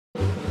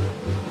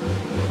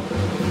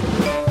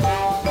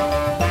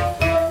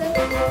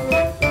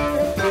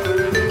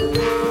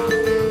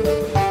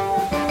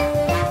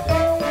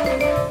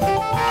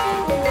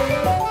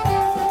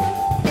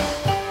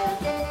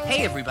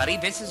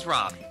this is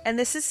Rob. And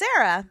this is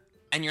Sarah.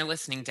 And you're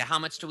listening to How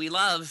Much Do We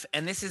Love?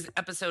 And this is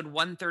episode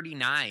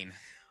 139.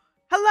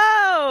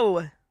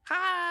 Hello!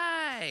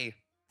 Hi!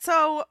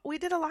 So, we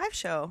did a live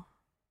show.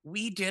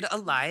 We did a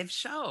live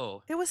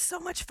show. It was so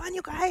much fun,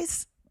 you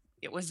guys.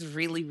 It was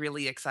really,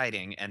 really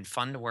exciting and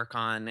fun to work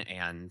on.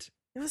 And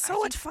it was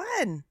so much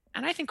fun.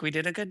 And I think we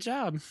did a good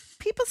job.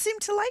 People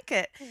seemed to like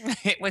it.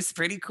 It was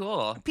pretty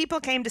cool. People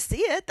came to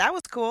see it. That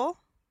was cool.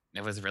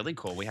 It was really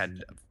cool. We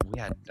had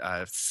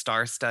a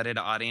star-studded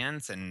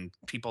audience, and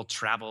people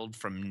traveled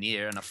from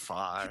near and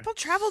afar. People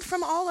traveled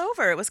from all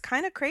over. It was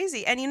kind of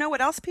crazy. And you know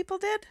what else people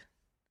did?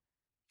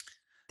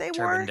 They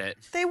wore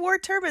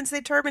turbans.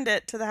 They turbaned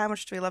it to the How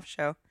Much Do We Love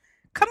show.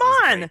 Come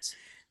on! Great.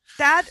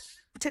 That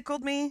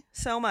tickled me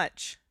so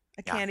much.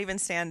 I can't even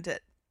stand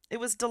it. It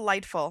was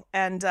delightful.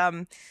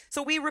 And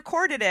so we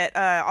recorded it,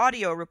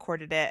 audio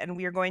recorded it, and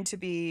we are going to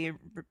be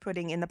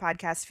putting in the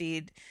podcast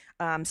feed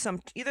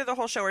either the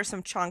whole show or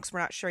some chunks, we're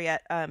not sure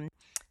yet,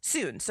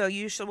 soon. So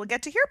we'll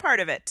get to hear part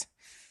of it.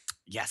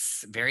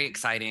 Yes, very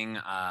exciting.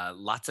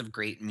 Lots of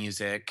great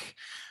music.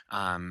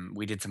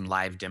 We did some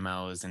live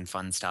demos and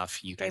fun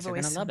stuff. You guys are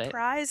going to love it.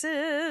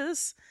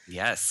 Prizes.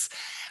 Yes.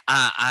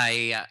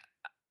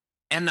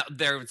 And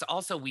there's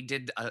also, we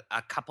did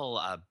a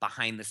couple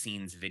behind the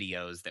scenes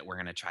videos that we're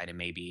going to try to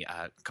maybe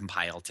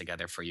compile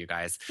together for you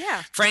guys.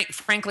 Yeah.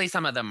 Frankly,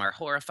 some of them are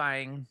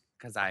horrifying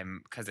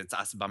because it's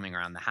us bumming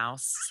around the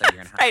house. So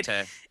you're going to have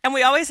to. And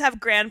we always have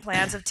grand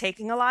plans of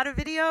taking a lot of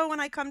video when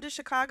I come to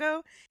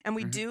Chicago, and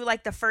we do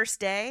like the first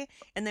day,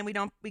 and then we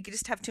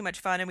just have too much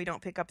fun and we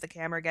don't pick up the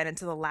camera again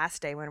until the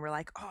last day when we're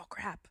like, oh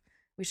crap,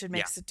 we should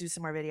do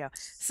some more video.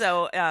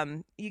 So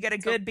you get a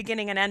good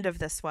beginning and end of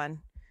this one.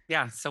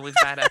 Yeah, so we've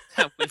got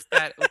we've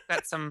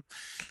got some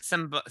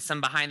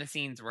behind the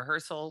scenes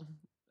rehearsal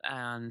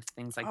and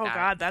things like that. Oh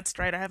God, that's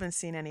right. I haven't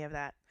seen any of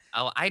that.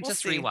 Oh, I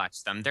just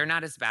rewatched them. They're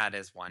not as bad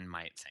as one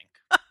might think.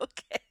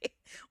 Okay,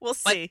 we'll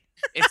see.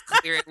 It's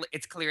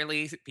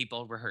clearly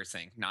people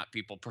rehearsing, not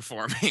people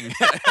performing.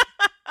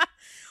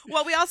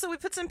 Well, we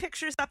put some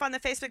pictures up on the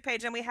Facebook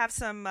page, and we have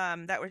some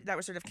that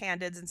were sort of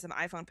candids and some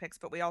iPhone pics,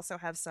 but we also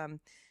have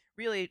some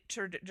really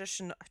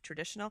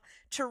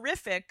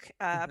terrific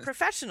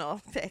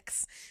professional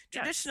pics.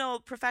 Traditional,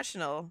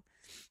 professional.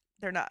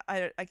 They're not.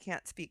 I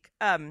can't speak.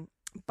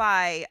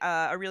 By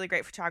a really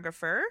great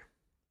photographer,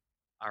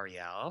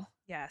 Ariel.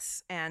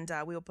 Yes, and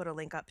we will put a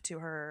link up to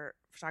her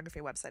photography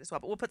website as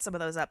well. But we'll put some of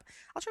those up.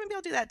 I'll try and be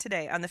able to do that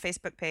today on the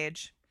Facebook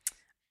page.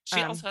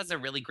 She also has a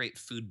really great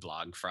food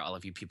blog for all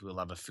of you people who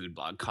love a food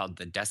blog called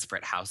The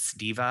Desperate House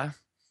Diva.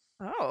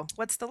 Oh,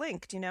 what's the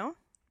link? Do you know?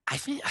 I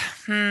think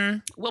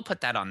we'll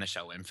put that on the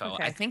show info.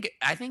 Okay. I think.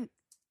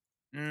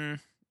 I'm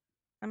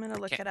gonna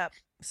look it up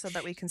so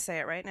that we can say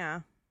it right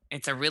now.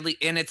 It's a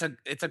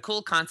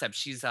cool concept.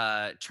 She's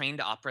a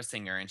trained opera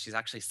singer, and she's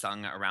actually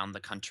sung around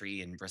the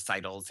country in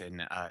recitals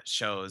and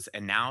shows.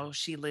 And now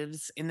she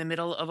lives in the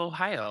middle of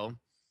Ohio,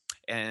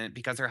 and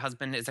because her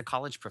husband is a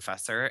college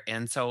professor,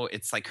 and so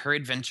it's like her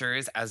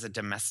adventures as a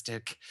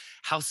domestic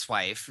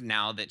housewife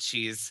now that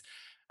she's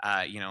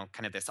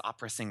kind of this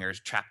opera singer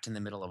trapped in the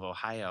middle of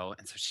Ohio.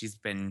 And so she's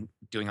been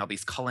doing all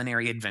these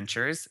culinary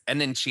adventures. And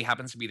then she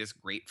happens to be this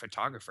great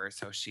photographer.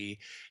 So she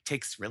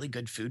takes really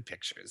good food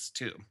pictures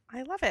too.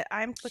 I love it.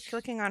 I'm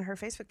clicking on her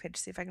Facebook page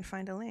to see if I can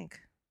find a link.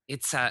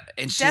 It's and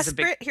she's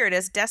here it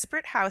is,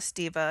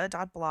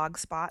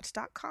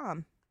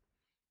 desperatehousediva.blogspot.com.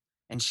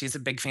 And she's a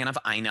big fan of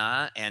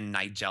Ina and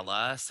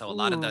Nigella. So a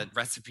lot of the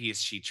recipes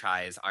she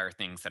tries are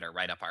things that are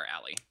right up our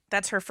alley.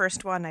 That's her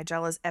first one,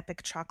 Nigella's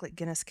epic chocolate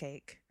Guinness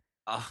cake.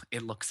 Oh,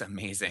 it looks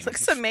amazing. It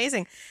looks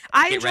amazing.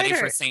 Get ready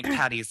for St.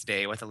 Patty's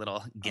Day with a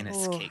little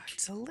Guinness cake.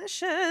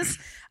 Delicious.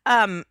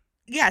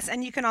 Yes,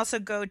 and you can also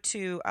go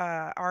to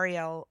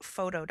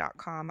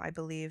arielphoto.com, I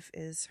believe,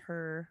 is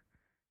her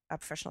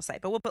professional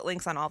site. But we'll put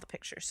links on all the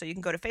pictures. So you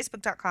can go to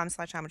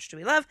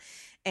facebook.com/howmuchdowelove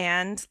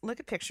and look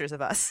at pictures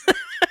of us.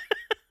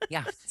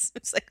 Yeah.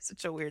 It's like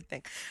such a weird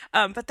thing.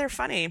 But they're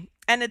funny.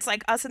 And it's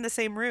like us in the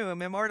same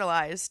room,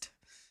 immortalized.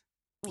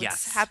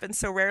 Which happens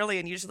so rarely,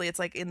 and usually it's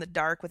like in the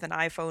dark with an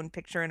iPhone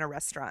picture in a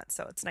restaurant.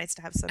 So it's nice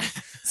to have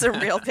some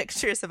real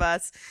pictures of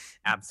us.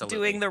 Absolutely.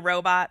 Doing the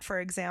robot, for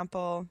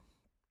example.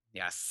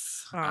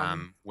 Yes.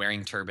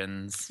 Wearing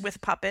turbans.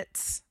 With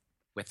puppets.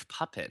 We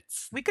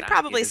could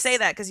probably say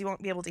that because you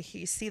won't be able to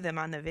see them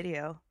on the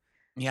video.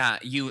 Yeah.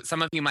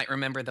 Some of you might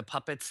remember the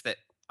puppets that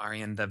are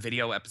in the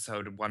video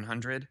episode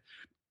 100.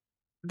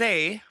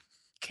 They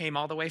came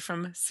all the way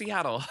from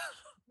Seattle.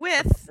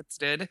 With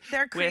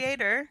their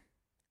creator.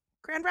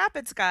 Grand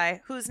Rapids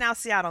guy, who's now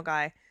Seattle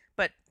guy.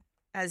 But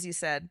as you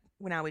said,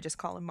 now we just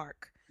call him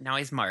Mark. Now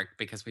he's Mark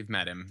because we've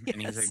met him. Yes.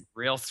 And he's a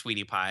real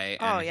sweetie pie.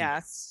 And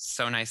he's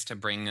so nice to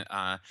bring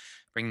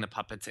the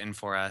puppets in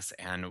for us.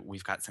 And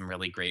we've got some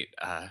really great...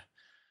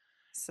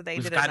 so they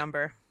did a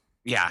number.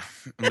 Yeah.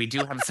 We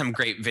do have some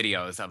great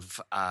videos of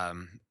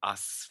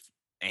us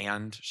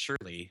and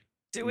Shirley.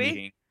 Do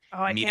we?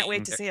 Oh, I can't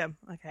wait to see them.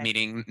 Okay.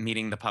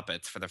 Meeting the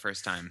puppets for the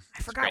first time.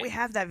 I forgot we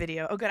have that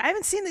video. Oh, good. I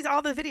haven't seen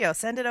all the videos.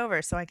 Send it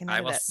over so I can edit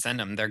I will it. send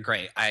them. They're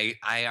great. I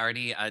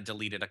already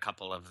deleted a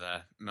couple of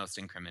the most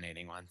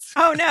incriminating ones.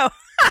 Oh, no.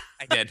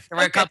 I did. There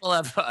were a couple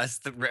of us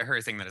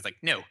rehearsing that. It's like,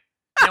 no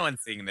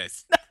one's seeing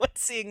this. No one's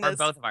seeing this. For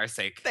both of our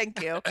sake.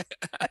 Thank you.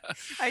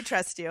 I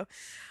trust you.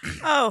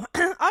 Oh,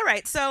 all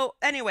right. So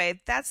anyway,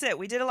 that's it.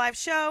 We did a live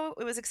show.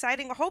 It was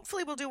exciting.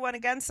 Hopefully we'll do one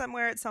again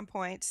somewhere at some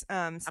point. So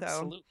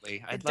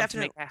absolutely. I'd love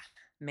to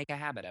make a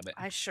habit of it.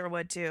 I sure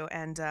would too.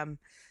 And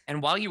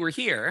while you were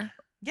here,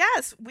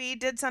 yes, we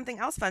did something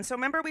else fun. So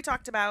remember we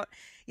talked about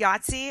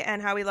Yahtzee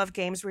and how we love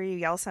games where you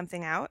yell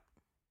something out?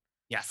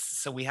 Yes.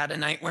 So we had a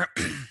night where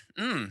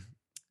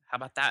how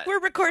about that? We're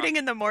recording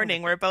in the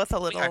morning. We're both a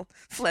little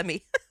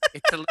phlegmy.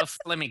 It's a little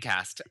phlegmy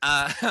cast.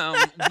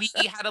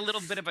 We had a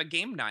little bit of a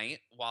game night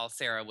while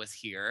Sarah was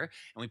here,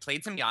 and we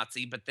played some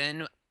Yahtzee, but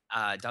then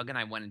Doug and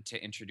I wanted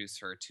to introduce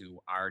her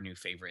to our new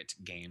favorite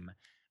game,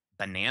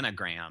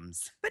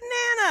 Bananagrams.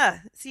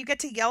 Banana! So you get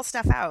to yell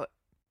stuff out.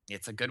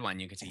 It's a good one.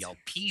 You get to yell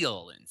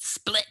peel and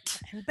split.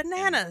 And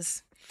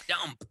bananas. And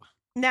dump.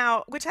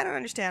 Now, which I don't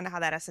understand how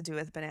that has to do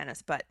with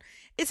bananas, but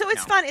it's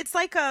fun. It's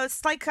like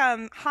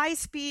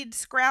high-speed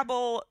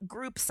Scrabble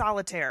group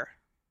solitaire.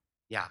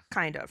 Yeah.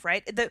 Kind of,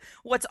 right?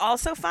 What's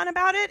also fun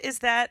about it is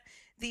that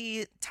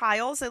the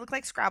tiles, they look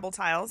like Scrabble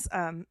tiles.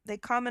 They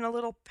come in a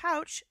little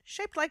pouch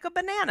shaped like a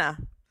banana.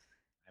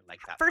 I like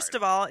that. First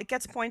of all, it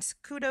gets points.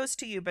 Kudos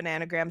to you,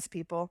 Bananagrams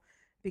people,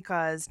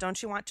 because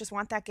don't you just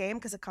want that game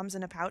because it comes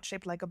in a pouch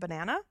shaped like a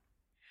banana?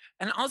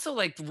 And also,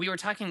 like, we were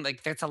talking,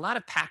 like, there's a lot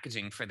of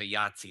packaging for the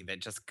Yahtzee that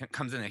just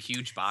comes in a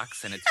huge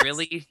box, and it's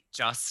really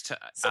just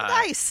some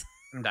dice.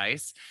 Some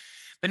dice.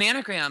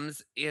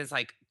 Bananagrams is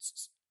like,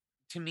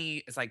 to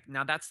me, is like,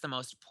 now that's the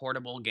most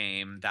portable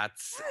game.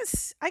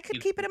 Yes, I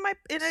could keep it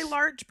in a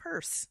large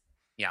purse.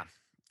 Yeah,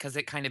 because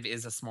it kind of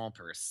is a small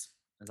purse.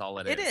 Is all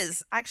it is. It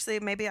is. Actually,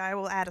 maybe I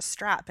will add a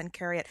strap and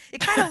carry it.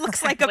 It kind of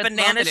looks like a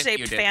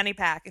banana-shaped fanny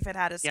pack if it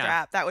had a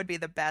strap. Yeah. That would be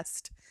the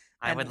best.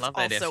 I would love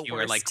it if you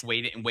were like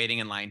waiting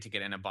in line to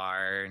get in a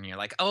bar and you're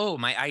like, oh,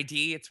 my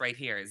ID, it's right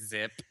here.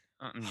 Zip.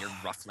 You're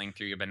ruffling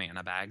through your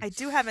banana bag. I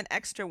do have an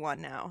extra one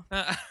now.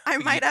 I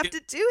might have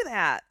to do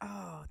that.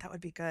 Oh, that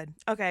would be good.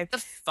 Okay.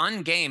 It's a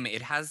fun game.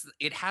 It has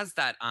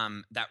that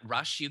that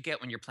rush you get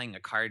when you're playing a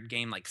card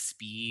game like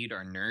Speed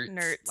or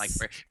Nerds. Like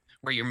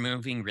where you're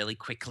moving really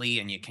quickly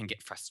and you can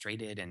get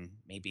frustrated and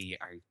maybe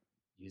are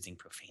using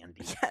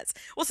profanity. Yes.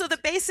 Well, so the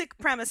basic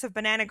premise of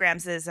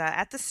Bananagrams is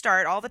at the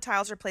start, all the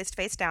tiles are placed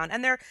face down,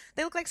 and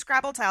they look like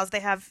Scrabble tiles. They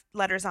have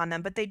letters on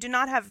them, but they do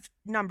not have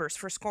numbers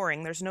for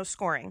scoring. There's no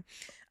scoring.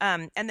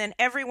 And then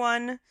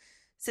everyone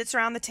sits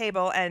around the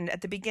table, and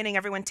at the beginning,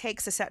 everyone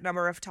takes a set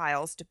number of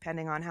tiles,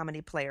 depending on how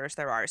many players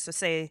there are. So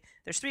say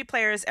there's 3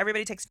 players,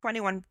 everybody takes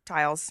 21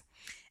 tiles,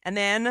 and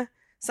then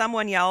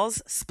someone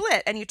yells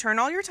split, and you turn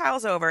all your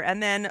tiles over,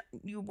 and then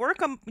you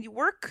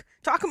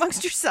talk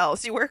amongst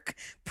yourselves. You work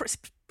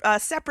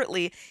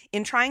separately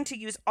in trying to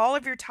use all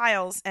of your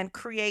tiles and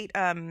create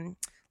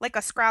like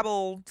a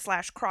Scrabble /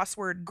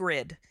 crossword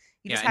grid.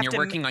 And you're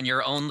working on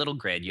your own little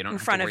grid. You don't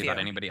have to worry about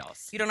anybody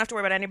else. You don't have to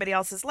worry about anybody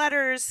else's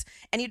letters,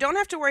 and you don't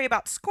have to worry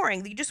about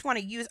scoring. You just want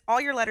to use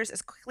all your letters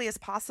as quickly as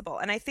possible.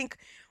 And I think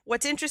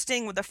what's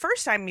interesting with the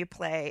first time you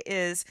play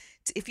is,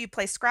 if you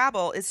play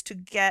Scrabble, is to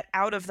get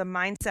out of the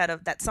mindset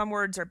of that some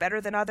words are better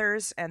than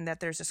others and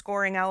that there's a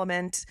scoring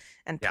element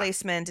and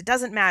placement. It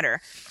doesn't matter.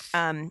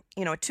 A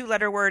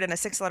 2-letter word and a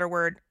 6-letter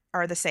word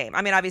are the same.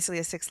 I mean, obviously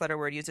a 6-letter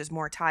word uses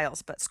more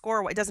tiles, but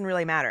it doesn't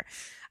really matter.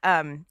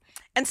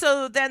 And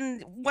so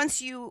then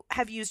once you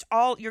have used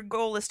your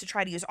goal is to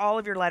try to use all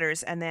of your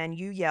letters, and then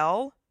you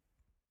yell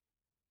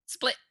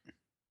split,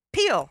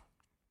 peel,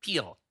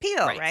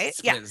 right?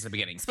 Split is the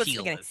beginning.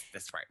 Peel is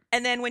this part.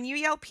 And then when you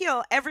yell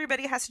peel,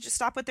 everybody has to just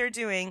stop what they're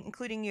doing,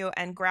 including you,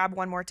 and grab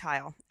one more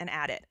tile and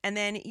add it. And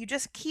then you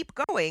just keep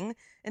going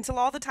until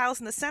all the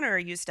tiles in the center are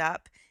used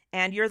up,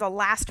 and you're the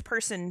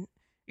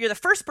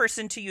first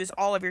person to use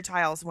all of your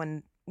tiles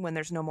when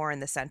there's no more in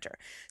the center.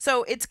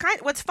 So it's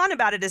what's fun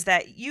about it is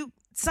that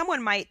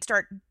someone might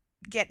start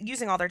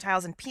using all their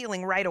tiles and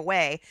peeling right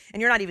away,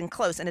 and you're not even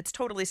close, and it's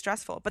totally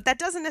stressful. But that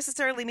doesn't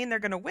necessarily mean they're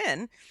going to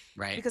win,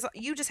 right? Because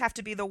you just have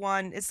to be the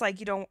one. It's like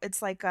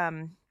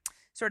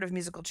sort of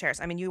musical chairs.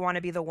 I mean, you want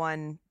to be the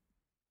one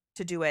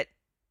to do it.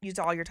 Use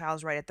all your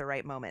tiles right at the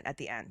right moment at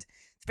the end.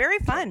 It's very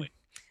fun. Totally.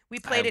 We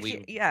played it.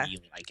 We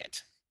really like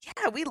it.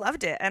 Yeah, we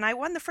loved it, and I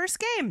won the first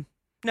game.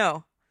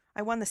 No,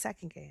 I won the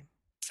second game.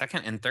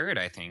 Second and third,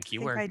 I think.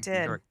 I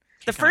did.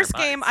 The first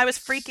game, I was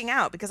freaking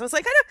out because I was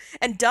like, I know.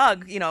 And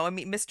Doug,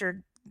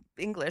 Mr.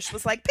 English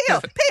was like,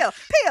 peel, peel, peel,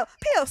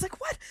 peel. I was like,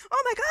 what?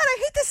 Oh my God, I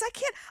hate this.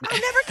 I'll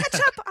never catch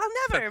up. I'll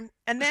never.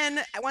 And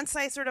then once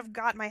I sort of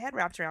got my head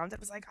wrapped around it,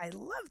 was like, I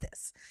love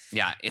this.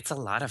 Yeah, it's a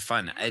lot of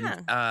fun. Yeah.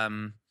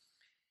 And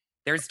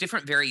there's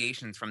different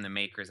variations from the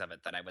makers of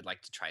it that I would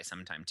like to try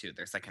sometime too.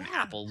 There's like an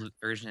apple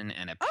version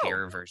and a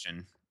pear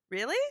version.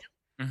 Really?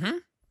 Mm-hmm.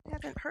 I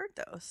haven't heard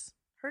those.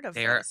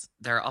 Those.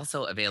 They're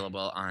also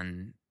available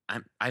on.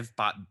 I've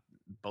bought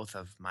both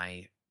of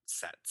my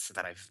sets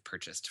that I've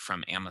purchased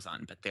from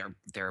Amazon, but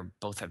they're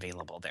both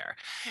available there,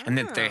 and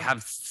then they Oh.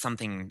 have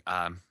something.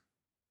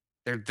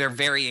 They're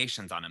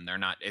variations on them. They're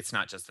not. It's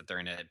not just that they're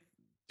in a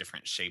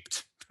different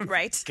shaped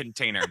Right.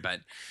 container,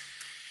 but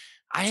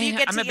I'm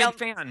a yell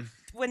big fan.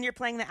 when you're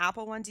playing the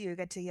Apple one? Do you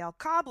get to yell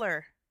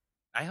cobbler?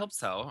 I hope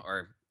so,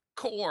 or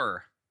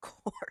core.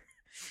 Core.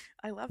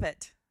 I love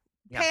it.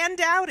 Yeah. Pan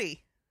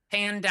dowdy.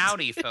 Pan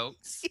dowdy,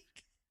 folks.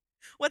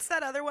 What's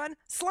that other one?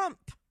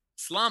 Slump.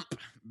 Slump.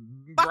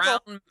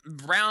 Buckle.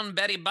 Brown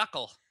Betty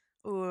Buckle.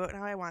 Ooh,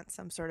 now I want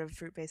some sort of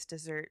fruit-based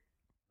dessert.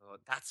 Oh,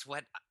 that's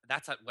what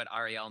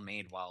Ariel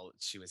made while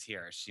she was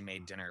here. She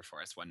made dinner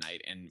for us one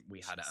night, and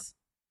we had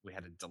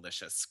a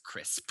delicious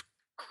crisp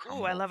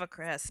crumble. Oh, I love a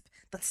crisp.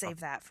 Let's save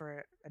that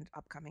for an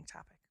upcoming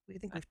topic.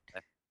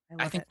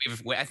 I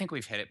think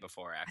we've hit it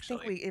before,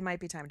 actually. I think it might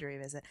be time to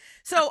revisit.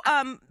 So,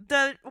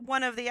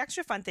 one of the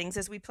extra fun things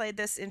is we played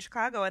this in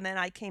Chicago, and then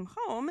I came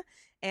home,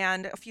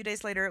 and a few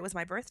days later it was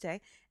my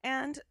birthday,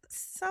 and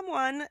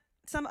some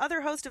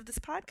other host of this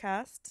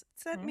podcast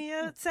sent me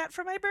a set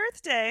for my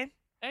birthday.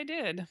 I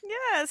did.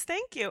 Yes,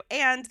 thank you.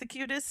 And the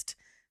cutest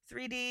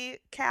 3D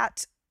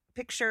cat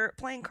picture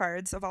playing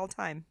cards of all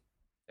time.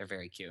 They're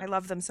very cute. I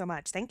love them so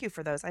much. Thank you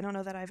for those. I don't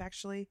know that I've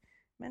actually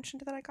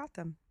mentioned that I got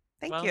them.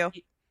 Thank you.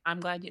 I'm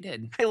glad you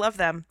did. I love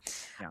them.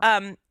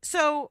 Yeah.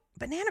 So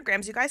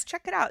Bananagrams, you guys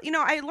check it out.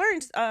 I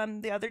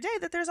learned the other day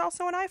that there's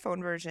also an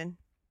iPhone version.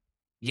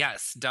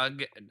 Yes,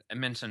 Doug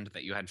mentioned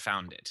that you had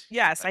found it.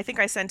 Yes, I think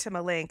I sent him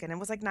a link, and it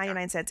was like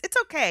 99 cents. It's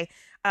okay,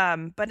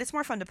 but it's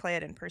more fun to play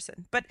it in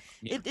person. But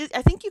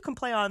I think you can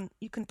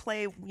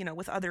play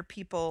with other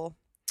people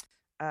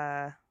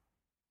on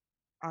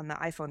the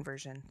iPhone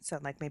version. So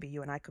like maybe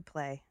you and I could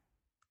play.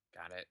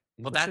 Got it.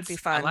 Well, would be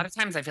fun. A lot of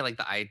times I feel like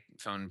the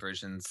iPhone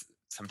versions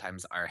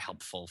sometimes are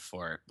helpful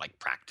for like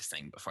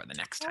practicing before the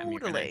next time you're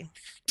going to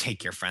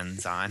take your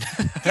friends on.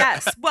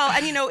 Yes. Well,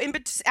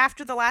 and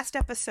after the last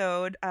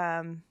episode,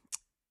 the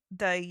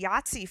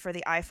Yahtzee for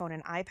the iPhone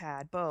and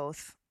iPad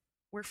both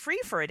were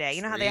free for a day.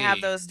 You know how they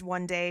have those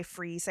 1-day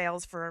free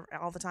sales for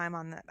all the time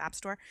on the App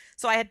Store?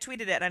 So I had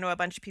tweeted it. I know a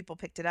bunch of people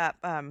picked it up.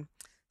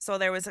 So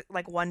there was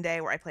like one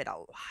day where I played a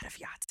lot of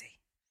Yahtzee.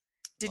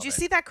 Did you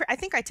see that? I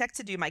think I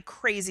texted you my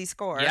crazy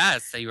score.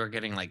 Yes, so you were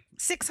getting like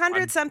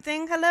 600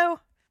 something. Hello.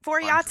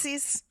 4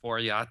 Yahtzees. 4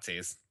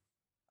 Yahtzees.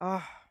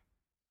 Oh,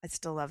 I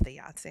still love the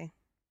Yahtzee.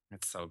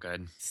 It's so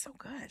good. So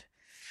good.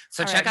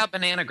 So check out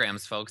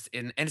Bananagrams, folks.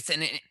 And it's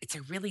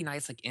a really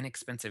nice, like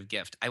inexpensive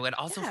gift. I would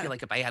also feel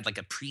like if I had like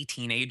a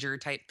pre-teenager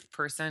type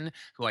person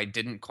who I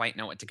didn't quite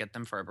know what to get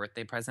them for a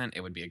birthday present,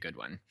 it would be a good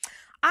one.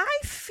 I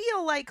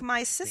feel like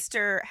my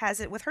sister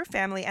has it with her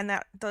family, and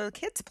that the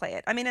kids play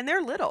it. I mean, and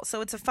they're little, so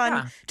it's a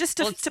fun just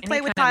to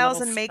play with tiles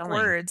and make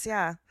words.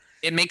 Yeah.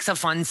 It makes a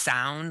fun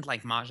sound,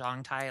 like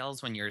mahjong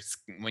tiles, when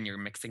you're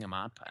mixing them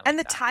up. And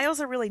the tiles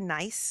are really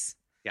nice.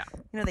 Yeah.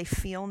 They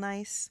feel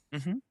nice.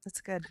 Mm-hmm. That's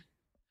good.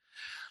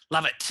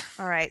 Love it.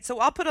 All right. So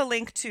I'll put a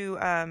link to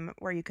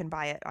where you can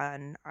buy it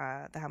on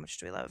the How Much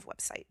Do We Love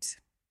website.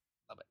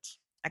 Love it.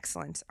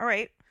 Excellent. All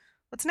right.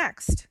 What's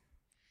next?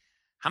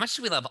 How much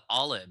do we love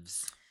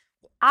olives?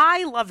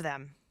 I love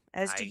them,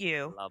 as do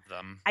you. I love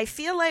them. I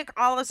feel like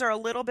olives are a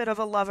little bit of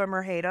a love 'em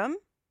or hate 'em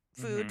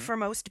food for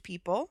most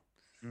people.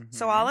 Mm-hmm.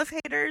 So olive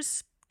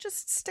haters,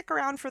 just stick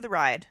around for the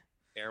ride.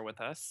 Bear with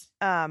us.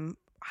 I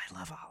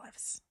love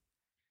olives.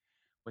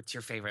 What's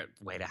your favorite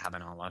way to have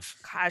an olive?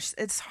 Gosh,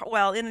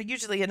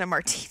 usually in a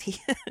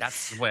martini.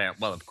 That's where,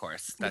 well, of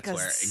course, that's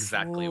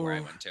exactly where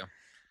I went to.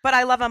 But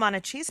I love them on a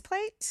cheese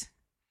plate.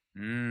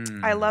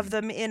 Mm. I love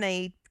them in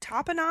a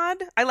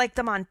tapenade. I like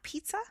them on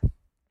pizza.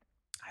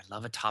 I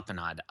love a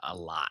tapenade a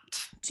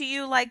lot. Do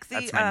you like the?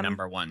 That's my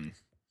number one.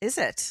 Is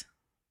it?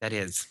 That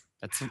is.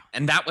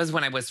 And that was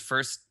when I was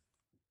first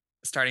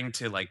starting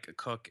to like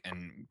cook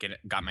and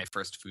got my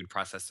first food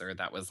processor.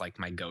 That was like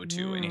my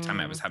go-to. Anytime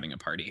I was having a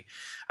party,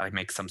 I would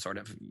make some sort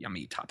of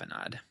yummy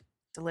tapenade.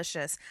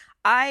 Delicious.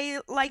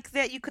 I like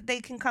that they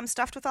can come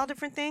stuffed with all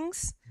different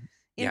things.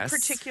 In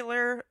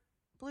particular,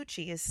 blue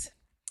cheese.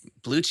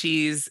 Blue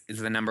cheese is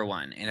the number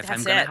one. And if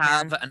I'm going to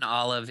have an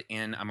olive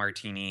in a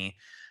martini,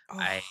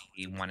 I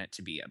want it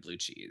to be a blue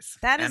cheese.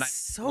 That is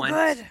so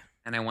good.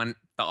 And I want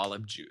the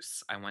olive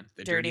juice. I want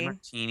the dirty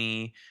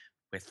martini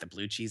with the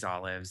blue cheese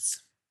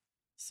olives.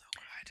 So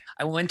good.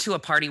 I went to a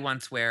party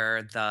once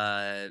where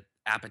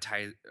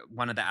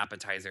one of the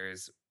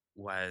appetizers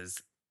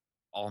was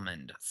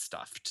almond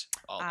stuffed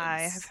olives. I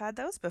have had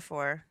those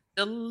before.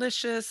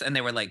 Delicious. And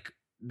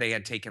they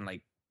had taken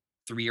like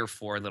 3 or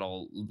 4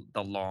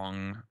 the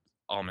long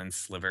almond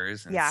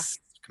slivers and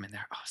come in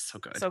there. Oh, so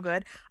good. So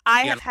good.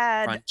 I have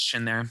had crunch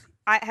in there.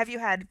 Have you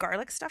had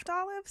garlic stuffed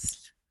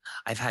olives?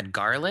 I've had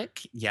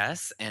garlic,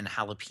 yes, and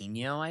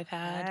jalapeno I've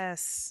had.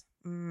 Yes.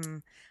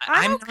 Mm.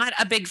 I'm not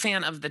a big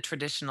fan of the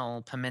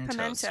traditional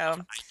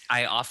pimento.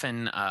 I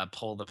often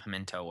pull the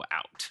pimento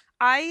out.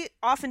 I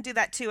often do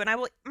that too, and I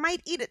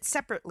might eat it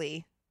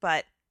separately,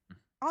 but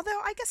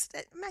although I guess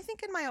I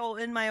think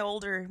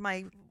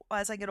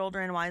as I get older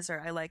and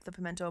wiser, I like the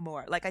pimento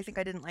more. Like I think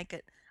I didn't like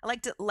it. I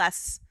liked it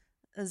less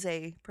as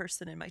a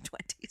person in my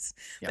 20s.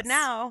 But Yes.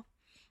 now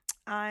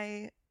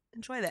I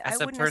enjoy that. I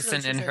As a wouldn't necessarily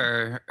person in choose it.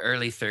 her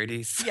early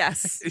 30s.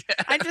 Yes.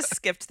 I Yeah. just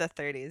skipped the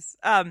 30s.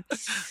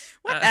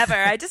 Whatever.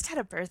 I just had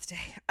a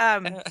birthday.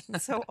 I'm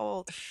so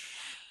old.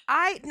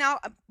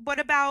 What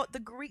about the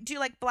green? Do you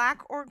like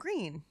black or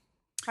green?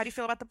 How do you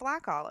feel about the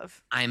black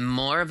olive? I'm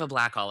more of a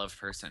black olive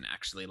person,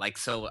 actually. Like,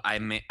 so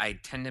I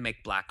tend to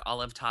make black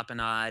olive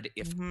tapenade.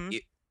 Mm-hmm.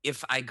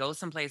 If I go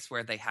someplace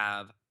where they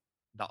have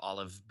the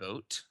olive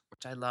boat,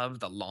 which I love,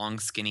 the long,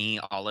 skinny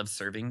olive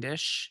serving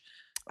dish.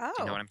 Do you know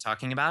Oh, what I'm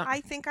talking about?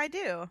 I think I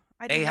do.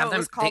 I They didn't know have it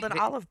was them. called an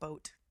olive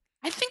boat.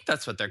 I think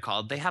that's what they're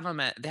called. They have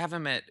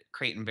them at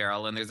Crate and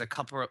Barrel, and there's a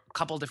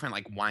couple different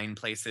like wine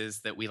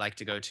places that we like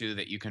to go to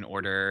that you can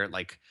order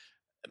like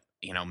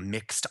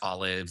mixed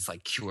olives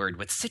like cured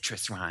with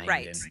citrus rind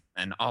Right.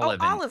 and Oh,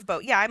 olive and olive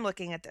boat. Yeah, I'm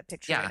looking at the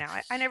picture right yeah.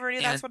 now. I never knew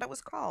And that's what it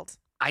was called.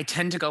 I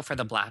tend to go for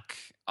the black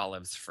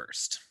olives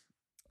first.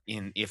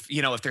 If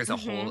there's a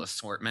Mm-hmm. whole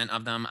assortment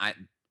of them,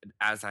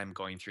 as I'm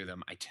going through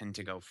them, I tend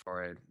to go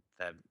for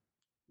the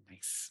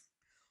nice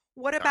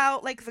What dark.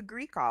 about like the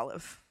Greek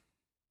olive?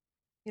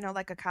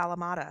 Like a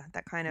Kalamata,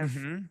 that kind of,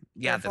 Yeah,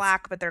 they're that's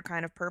black, but they're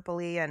kind of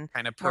purpley and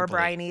kind of more purpley.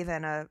 briny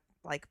than a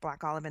like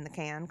black olive in the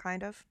can,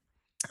 kind of.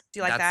 Do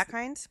you like That's that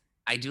kind?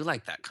 I do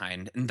like that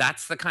kind, and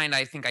that's the kind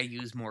I think I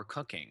use more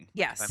cooking. Like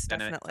Yes, if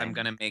definitely. I'm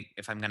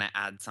gonna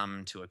add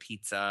some to a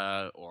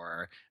pizza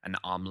or an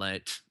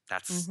omelet,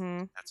 that's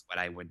Mm-hmm. that's what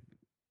I would.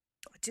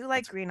 I do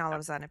like That's green what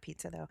olives on a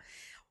pizza, though.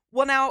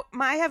 Well, now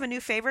I have a new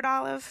favorite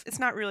olive. It's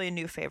not really a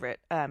new favorite.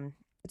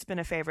 It's been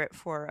a favorite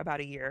for about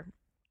a year,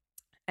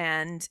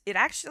 and it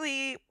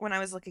actually, when I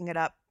was looking it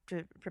up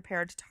to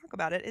prepare to talk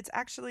about it, it's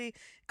actually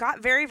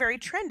got very, very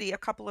trendy a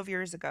couple of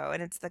years ago,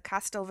 and it's the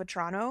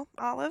Castelvetrano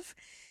olive.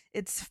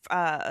 It's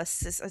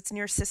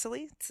near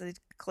Sicily. It's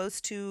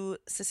close to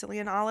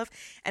Sicilian olive,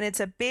 and it's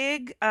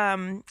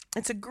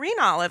a green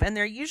olive, and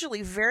they're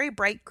usually very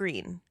bright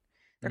green.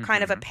 They're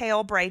kind of a Mm-hmm.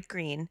 pale bright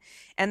green,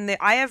 and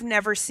I have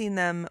never seen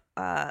them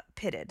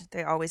pitted.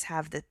 They always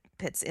have the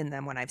pits in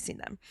them when I've seen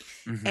them,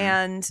 Mm-hmm.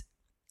 and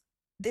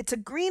it's a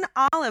green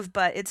olive,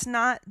 but it's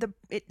not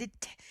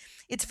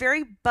it's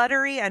very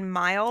buttery and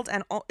mild,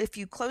 and if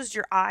you closed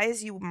your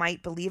eyes, you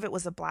might believe it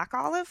was a black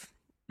olive.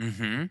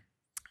 Mm-hmm.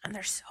 And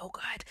they're so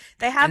good.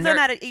 They have And them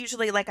they're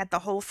usually like at the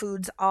Whole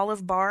Foods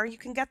olive bar. You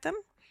can get them.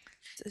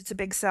 It's a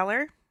big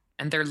seller.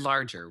 and they're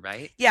larger,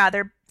 right? Yeah,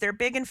 they're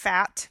big and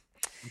fat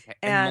Okay,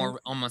 and and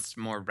almost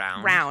more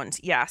round. round.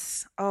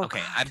 Yes. Oh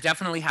Okay, I've God,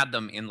 definitely had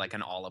them in like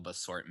an olive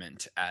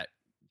assortment at.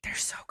 they're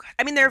so good.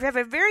 I mean, they have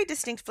a very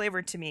distinct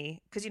flavor to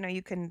me because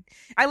you can.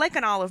 I like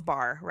an olive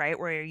bar, right,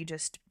 where you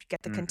just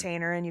get the Mhm.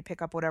 container and you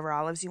pick up whatever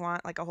olives you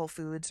want, like a Whole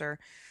Foods or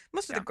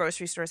most of the Yeah.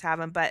 grocery stores have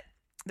them, but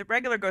the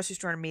regular grocery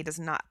store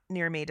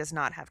near me does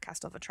not have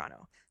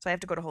Castelvetrano, so I have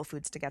to go to Whole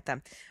Foods to get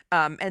them.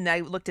 And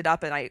I looked it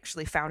up, and I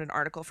actually found an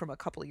article from a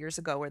couple of years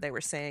ago where they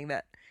were saying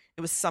that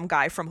it was some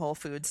guy from Whole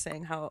Foods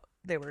saying how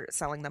they were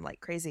selling them like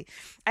crazy.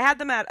 I had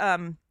them at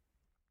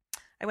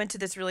I went to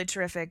this really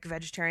terrific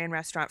vegetarian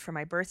restaurant for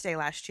my birthday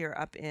last year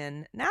up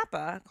in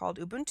Napa called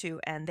Ubuntu,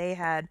 and they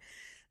had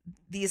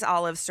these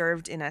olives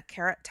served in a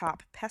carrot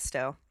top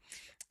pesto,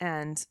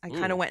 and I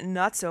kind of Ooh, went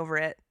nuts over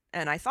it.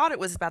 And I thought it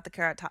was about the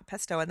carrot top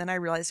pesto, and then I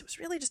realized it was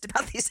really just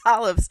about these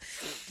olives,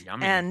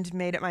 yummy. and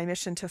made it my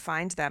mission to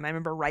find them. I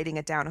remember writing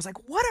it down. I was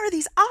like, "What are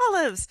these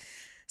olives?"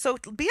 So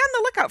be on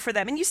the lookout for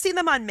them, and you see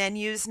them on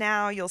menus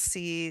now. You'll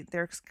see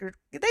they've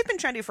been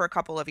trendy for a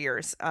couple of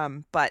years,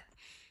 but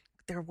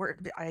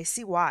I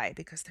see why,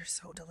 because they're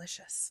so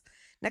delicious.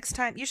 Next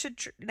time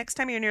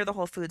you're near the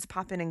Whole Foods,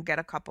 pop in and get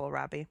a couple,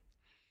 Robbie,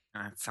 It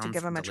to give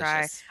sounds them a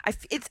try.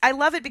 delicious. I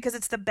love it because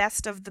it's the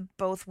best of the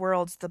both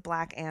worlds, the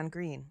black and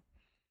green,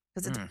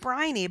 because it's Mm.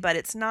 briny, but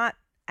it's not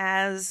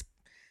as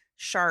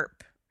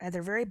sharp. And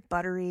they're very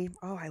buttery.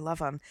 Oh, I love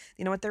them.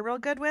 You know what they're real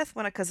good with?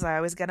 Because I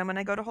always get them when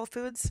I go to Whole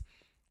Foods.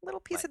 A little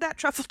piece What? of that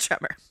truffle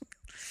tremor.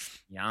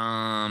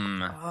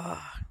 Yum.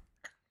 Oh,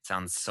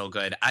 Sounds so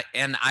good.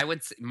 I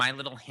would my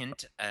little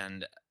hint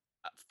and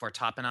for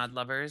tapenade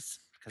lovers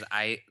because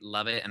I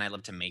love it and I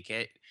love to make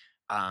it.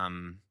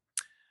 Um,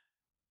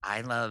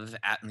 I love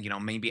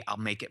maybe I'll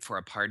make it for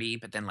a party,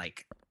 but then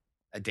like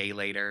a day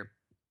later,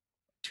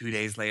 2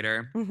 days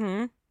later,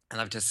 mm-hmm. I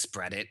love to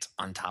spread it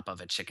on top of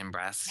a chicken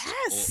breast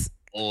Yes.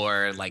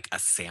 or like a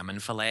salmon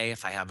fillet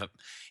if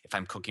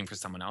I'm cooking for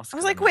someone else I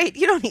was because like, I'm like wait,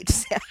 you don't need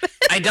salmon.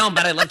 I don't,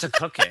 but I love to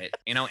cook it.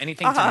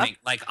 Anything to Uh-huh. make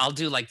like I'll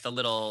do like the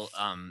little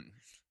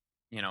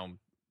you know,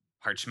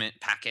 parchment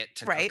packet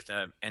to Right.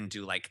 cook and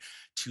do like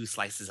 2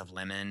 slices of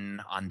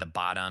lemon on the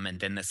bottom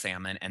and then the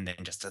salmon and then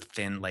just a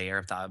thin layer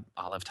of the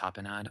olive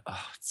tapenade.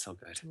 Oh, it's so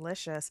good.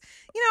 Delicious.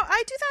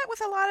 I do that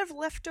with a lot of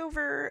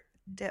leftover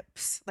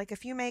dips. Like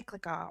if you make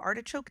like a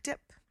artichoke dip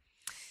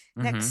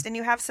Mm-hmm. next and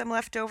you have some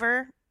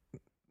leftover,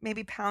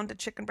 maybe pound a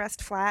chicken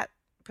breast flat,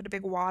 put a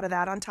big wad of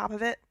that on top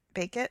of it,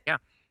 bake it. Yeah.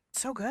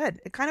 So good.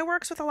 It kind of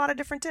works with a lot of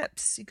different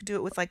dips. You could do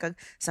it with like a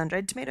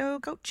sun-dried tomato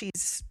goat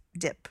cheese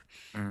dip.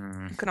 You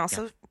can Yeah.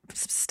 also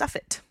stuff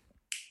it.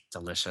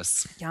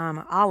 Delicious.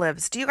 Yum.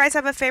 Olives. Do you guys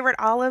have a favorite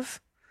olive?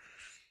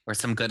 Or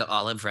some good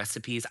olive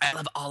recipes. I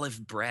love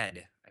olive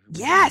bread. I really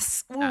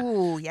Yes.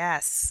 Ooh,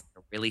 yes.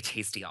 really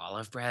tasty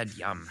olive bread.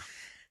 Yum.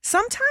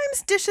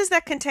 Sometimes dishes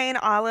that contain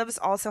olives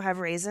also have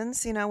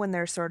raisins, when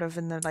they're sort of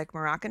in the like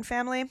Moroccan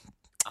family.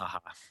 Uh-huh.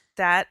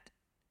 That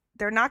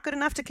they're not good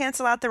enough to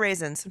cancel out the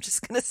raisins. I'm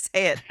just gonna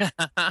say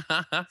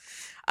it.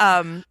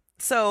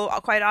 So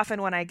quite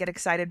often when I get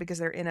excited because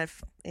they're in a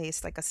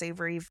like a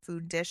savory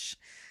food dish,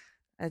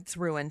 it's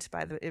ruined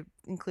by the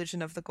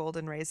inclusion of the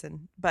golden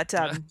raisin. But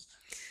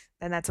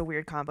and that's a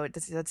weird combo.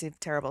 That's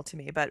terrible to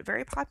me, but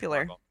very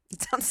popular. Horrible.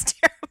 It sounds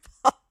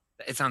terrible.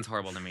 It sounds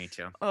horrible to me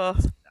too. Oh,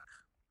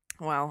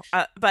 well,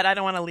 but I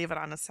don't want to leave it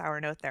on a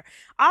sour note there.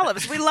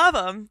 Olives, we love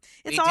them.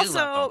 It's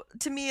also,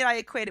 to me, I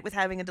equate it with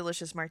having a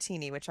delicious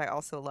martini, which I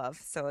also love.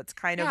 So it's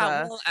kind of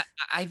a. Well,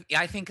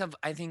 I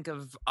think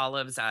of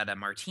olives at a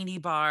martini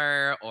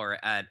bar or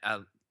at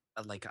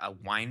like a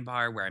wine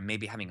bar where I'm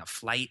maybe having a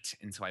flight,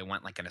 and so I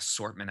want like an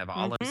assortment of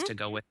olives to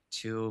go with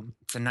too.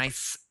 It's a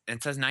nice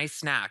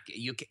snack.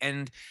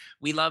 And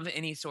we love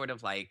any sort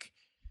of like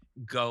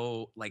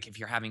like if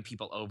you're having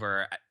people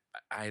over,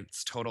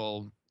 it's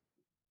total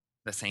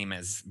the same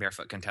as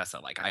Barefoot Contessa.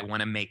 Like I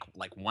want to make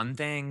like one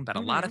thing, but a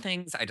lot of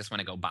things I just want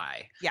to go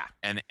buy. Yeah.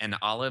 And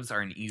olives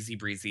are an easy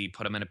breezy,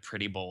 put them in a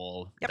pretty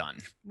bowl, done.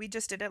 We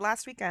just did it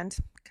last weekend,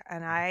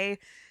 and I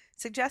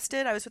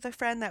was with a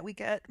friend that we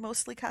get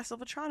mostly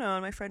Castelvetrano,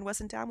 and my friend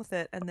wasn't down with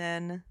it, and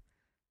then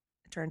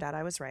it turned out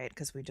I was right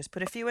because we just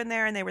put a few in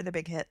there and they were the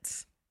big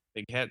hits.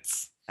 Big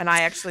hits. And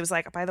I actually was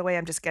like, by the way,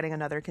 I'm just getting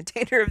another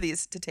container of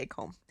these to take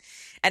home.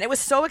 And it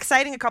was so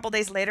exciting a couple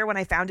days later when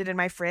I found it in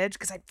my fridge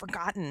because I'd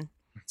forgotten.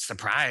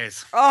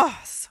 Surprise. Oh,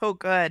 so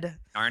good.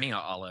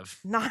 Narnia olive.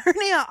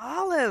 Narnia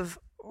olive.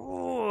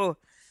 Oh,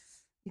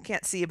 you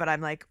can't see, but I'm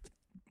like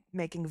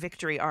making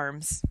victory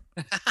arms.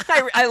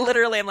 I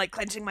literally am like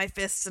clenching my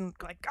fists and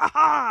like,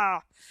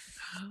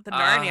 the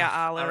Narnia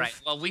olive. All right.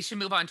 Well, we should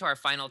move on to our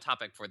final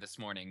topic for this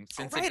morning.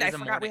 Since I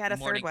forgot we had a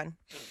third one.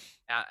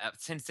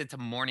 Since it's a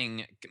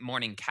morning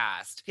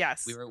cast,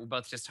 yes, we were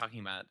both just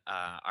talking about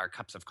our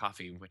cups of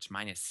coffee, which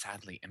mine is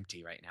sadly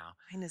empty right now.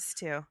 Mine is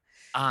too.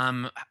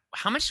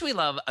 How much do we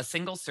love a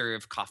single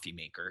serve coffee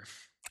maker?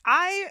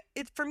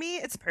 For me,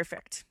 it's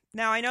perfect.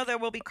 Now I know there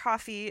will be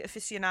coffee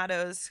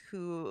aficionados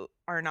who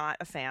are not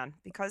a fan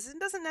because it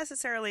doesn't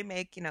necessarily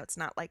make it's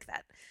not like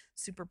that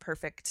super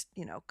perfect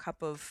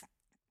cup of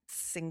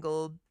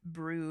single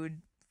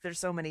brewed. There's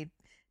so many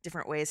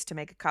different ways to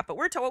make a cup, but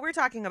what we're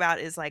talking about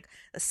is like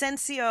the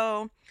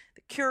Sensio,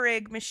 the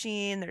Keurig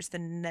machine. There's the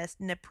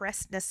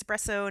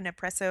Nespresso.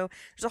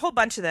 There's a whole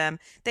bunch of them.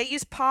 They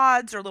use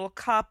pods or little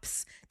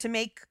cups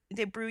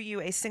they brew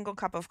you a single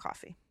cup of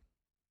coffee.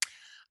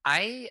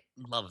 I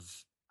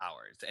love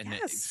ours, and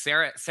yes.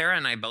 Sarah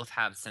and I both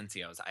have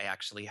Sensios. I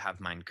actually have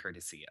mine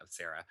courtesy of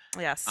Sarah.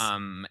 Yes.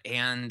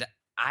 And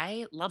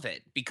I love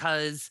it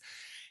because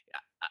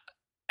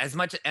as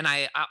much, and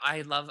I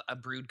love a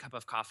brewed cup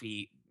of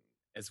coffee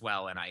as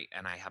well, and I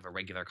have a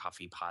regular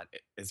coffee pot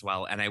as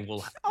well, and I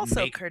will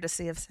also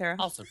courtesy of Sarah.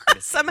 Also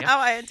courtesy. Somehow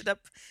I ended up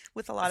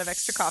with a lot of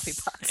extra coffee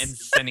pots and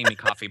sending me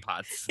coffee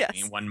pots.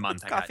 Yes. In 1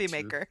 month, I coffee got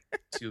maker.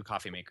 two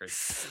coffee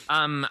makers.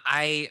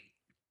 I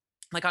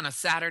like on a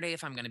Saturday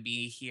if I'm going to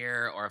be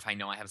here, or if I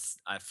know I have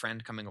a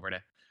friend coming over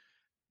to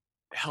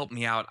help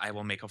me out, I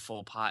will make a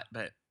full pot.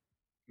 But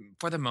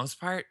for the most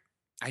part,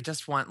 I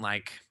just want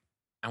I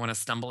want to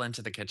stumble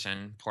into the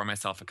kitchen, pour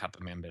myself a cup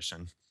of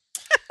ambition.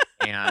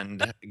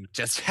 And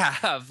just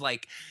have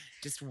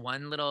just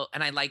one little,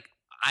 and I like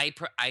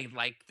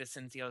the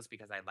Sensios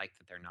because I like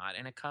that they're not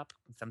in a cup.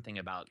 Something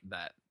about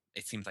that,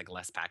 it seems like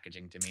less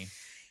packaging to me.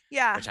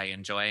 Yeah, which I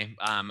enjoy.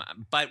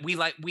 But we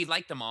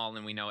like them all,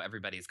 and we know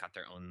everybody's got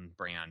their own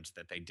brand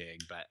that they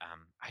dig. But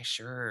I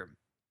sure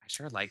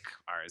like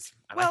ours.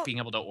 I like being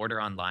able to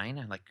order online.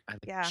 I like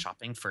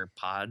shopping for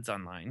pods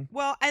online.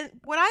 Well, and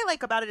what I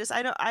like about it is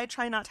I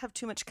try not to have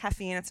too much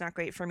caffeine. It's not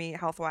great for me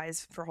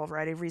health-wise for a whole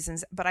variety of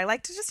reasons, but I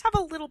like to just have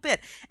a little bit.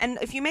 And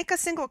if you make a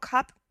single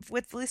cup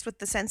at least with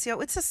the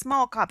Sensio, it's a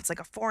small cup. It's like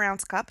a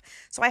 4-ounce cup.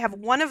 So I have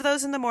one of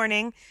those in the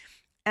morning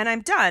and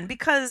I'm done,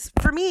 because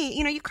for me,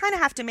 you kind of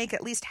have to make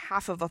at least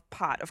half of a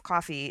pot of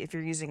coffee if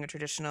you're using a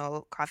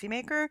traditional coffee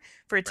maker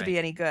for it to be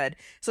any good.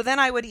 So then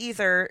I would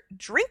either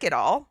drink it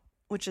all,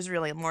 which is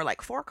really more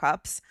like 4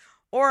 cups,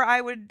 or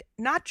I would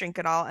not drink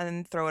it all and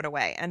then throw it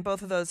away. And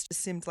both of those just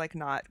seemed like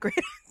not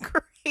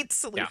great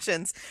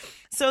solutions. Yeah.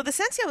 So the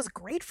Sensio is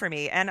great for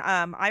me. And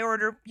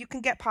you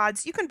can get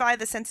pods. You can buy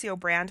the Sensio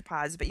brand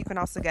pods, but you can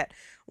also get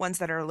ones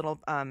that are a little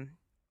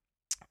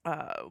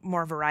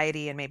more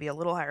variety and maybe a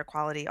little higher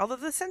quality. Although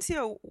the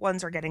Sensio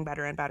ones are getting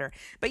better and better.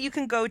 But you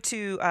can go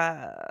to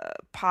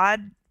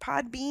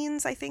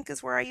Podbeans, I think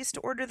is where I used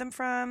to order them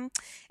from.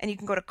 And you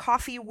can go to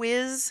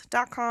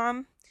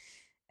coffeewiz.com.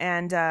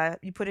 And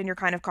you put in your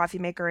kind of coffee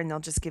maker, and they'll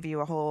just give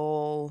you a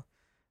whole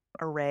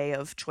array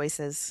of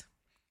choices.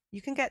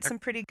 You can get some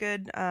pretty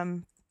good,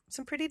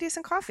 some pretty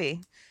decent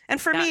coffee. And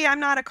for me, I'm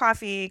not a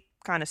coffee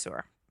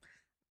connoisseur.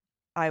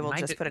 I will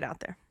just put it out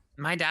there.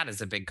 My dad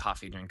is a big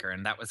coffee drinker,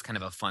 and that was kind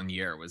of a fun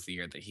year, was the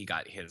year that he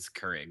got his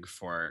Keurig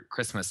for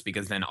Christmas,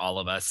 because then all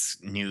of us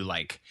knew,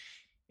 like,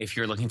 if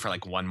you're looking for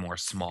like one more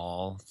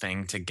small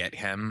thing to get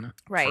him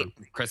for Right.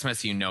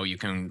 Christmas, you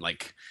can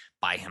like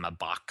buy him a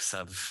box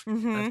of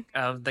Mm-hmm.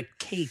 of the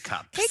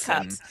K-Cups.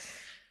 K-Cups.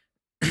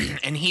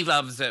 And he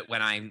loves it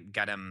when I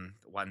get him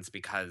ones,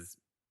 because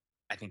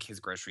I think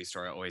his grocery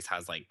store always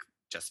has like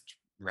just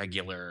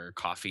regular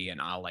coffee, and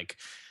I'll like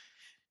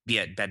be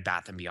at Bed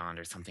Bath and Beyond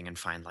or something and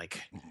find like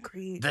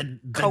Great. the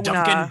Kona.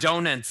 Dunkin'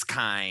 Donuts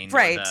kind,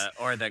 Right.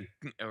 or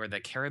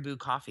the Caribou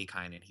coffee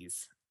kind, and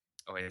he's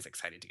always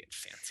excited to get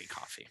fancy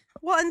coffee.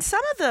 Well, and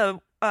some of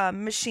the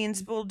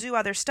machines will do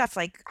other stuff,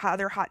 like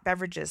other hot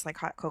beverages, like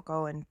hot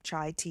cocoa and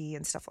chai tea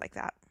and stuff like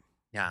that.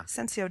 Yeah.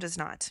 Senseo does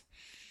not.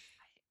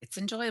 It's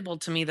enjoyable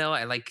to me, though.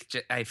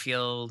 I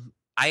feel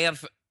I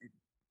have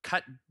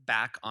cut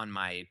back on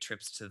my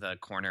trips to the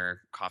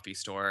corner coffee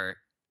store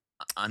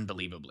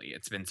unbelievably.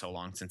 It's been so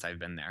long since I've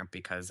been there,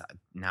 because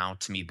now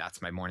to me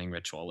that's my morning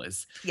ritual,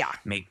 is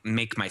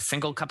make my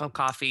single cup of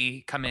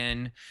coffee, come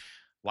in,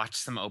 watch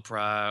some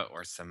Oprah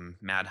or some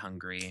Mad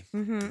Hungry,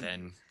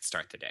 then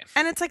start the day.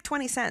 And it's like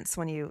 20 cents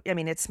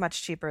it's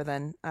much cheaper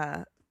than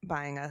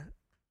buying a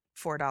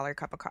 $4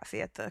 cup of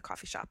coffee at the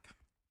coffee shop.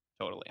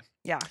 Totally.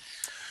 Yeah.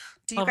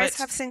 Do you guys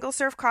have single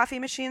serve coffee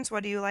machines?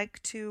 What do you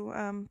like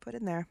to put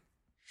in there?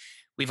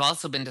 We've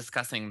also been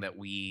discussing that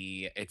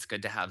it's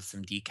good to have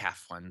some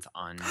decaf ones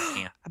on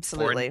hand.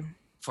 Absolutely.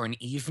 For an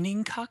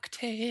evening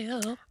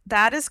cocktail.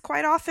 That is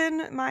quite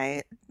often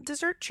my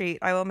dessert treat.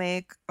 I will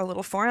make a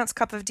little 4-ounce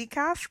cup of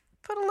decaf,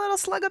 put a little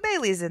slug of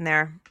Bailey's in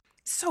there.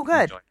 So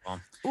good.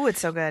 Enjoyable. Ooh,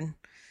 it's so good.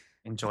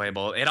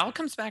 Enjoyable. It all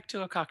comes back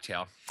to a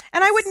cocktail.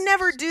 And I would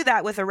never do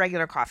that with a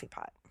regular coffee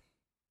pot.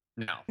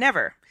 No.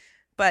 Never.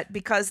 But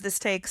because this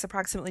takes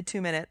approximately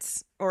 2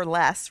 minutes or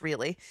less,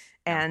 really,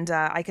 and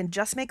I can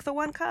just make the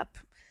 1 cup.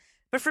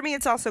 But for me,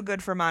 it's also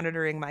good for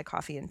monitoring my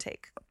coffee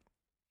intake.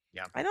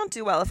 Yeah. I don't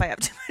do well if I have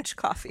too much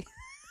coffee.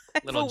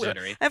 Little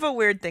jittery. I have a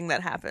weird thing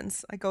that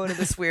happens. I go to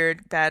this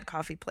weird bad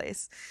coffee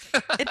place.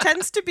 It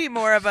tends to be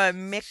more of a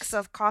mix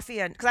of coffee,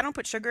 and because I don't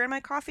put sugar in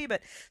my coffee,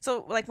 but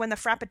so like when the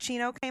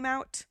Frappuccino came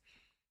out,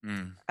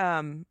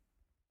 I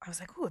was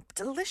like, "Ooh,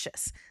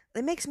 delicious!"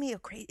 It makes me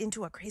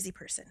into a crazy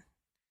person.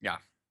 Yeah.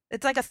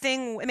 It's like a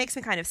thing. It makes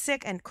me kind of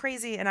sick and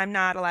crazy, and I'm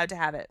not allowed to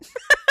have it.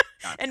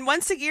 And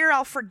once a year,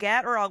 I'll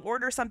forget, or I'll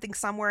order something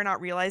somewhere, not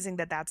realizing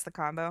that that's the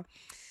combo.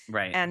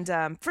 Right.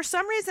 And for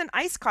some reason,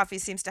 iced coffee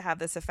seems to have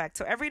this effect.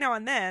 So every now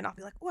and then, I'll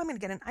be like, "Oh, I'm going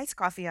to get an iced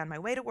coffee on my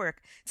way to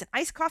work." It's an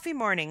iced coffee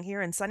morning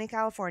here in sunny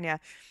California.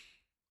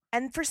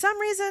 And for some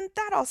reason,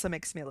 that also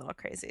makes me a little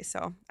crazy.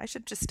 So I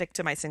should just stick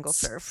to my single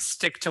serve.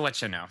 Stick to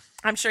what you know.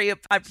 I'm sure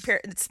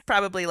it's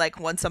probably like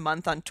once a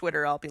month on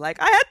Twitter, I'll be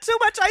like, "I had too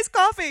much iced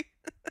coffee."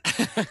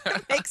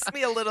 It makes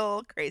me a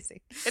little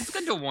crazy. It's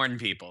good to warn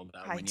people,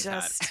 though.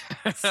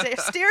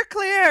 Steer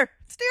clear.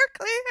 Steer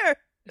clear.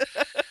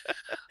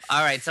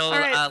 All right, so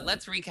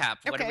let's recap.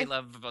 What do we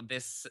love about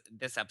this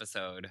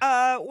episode?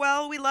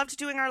 Well, we loved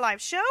doing our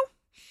live show.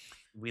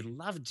 We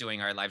loved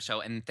doing our live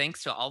show, and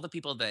thanks to all the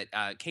people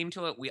that came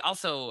to it. We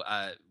also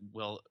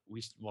will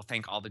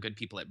thank all the good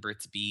people at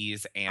Burt's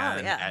Bees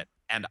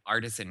and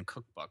Artisan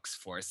Cookbooks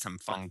for some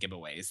fun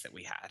giveaways that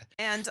we had.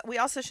 And we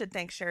also should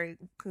thank Sherry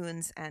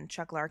Coons and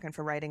Chuck Larkin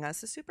for writing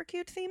us a super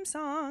cute theme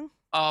song.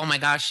 Oh my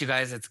gosh, you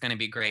guys, it's going to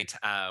be great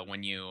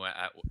when you're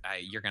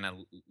going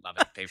to love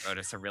it. They wrote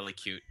us a really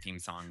cute theme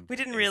song. We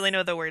didn't really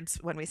know the words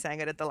when we sang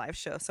it at the live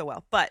show so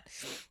well, but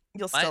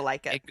you'll still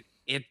like it.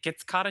 It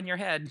gets caught in your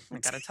head, I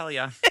gotta tell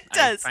you. It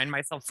does. I find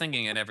myself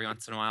singing it every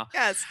once in a while.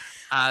 Yes.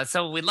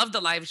 So we love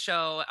the live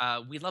show.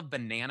 We love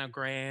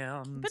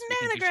Bananagrams.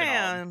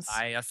 Bananagrams.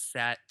 Buy a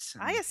set.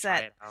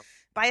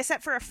 Buy a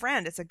set for a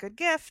friend. It's a good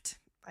gift.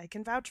 I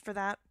can vouch for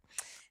that.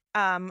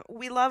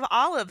 We love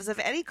olives of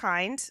any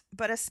kind,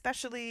 but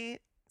especially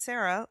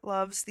Sarah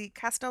loves the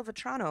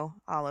Castelvetrano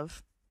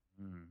olive.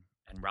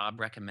 And Rob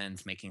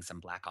recommends making some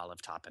black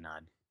olive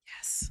tapenade.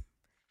 Yes.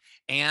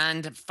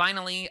 And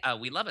finally,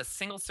 we love a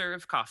single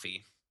serve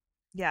coffee.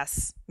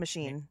 Yes,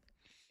 machine.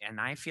 And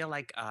I feel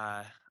like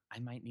I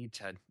might need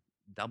to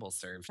double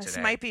serve today. This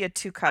might be a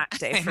 2-cup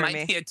day for me. It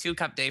might be a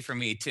 2-cup day for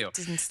me, too.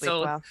 Didn't sleep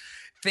well.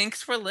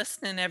 Thanks for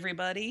listening,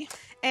 everybody.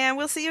 And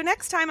we'll see you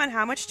next time on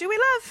How Much Do We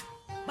Love?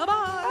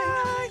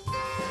 Bye-bye. Bye.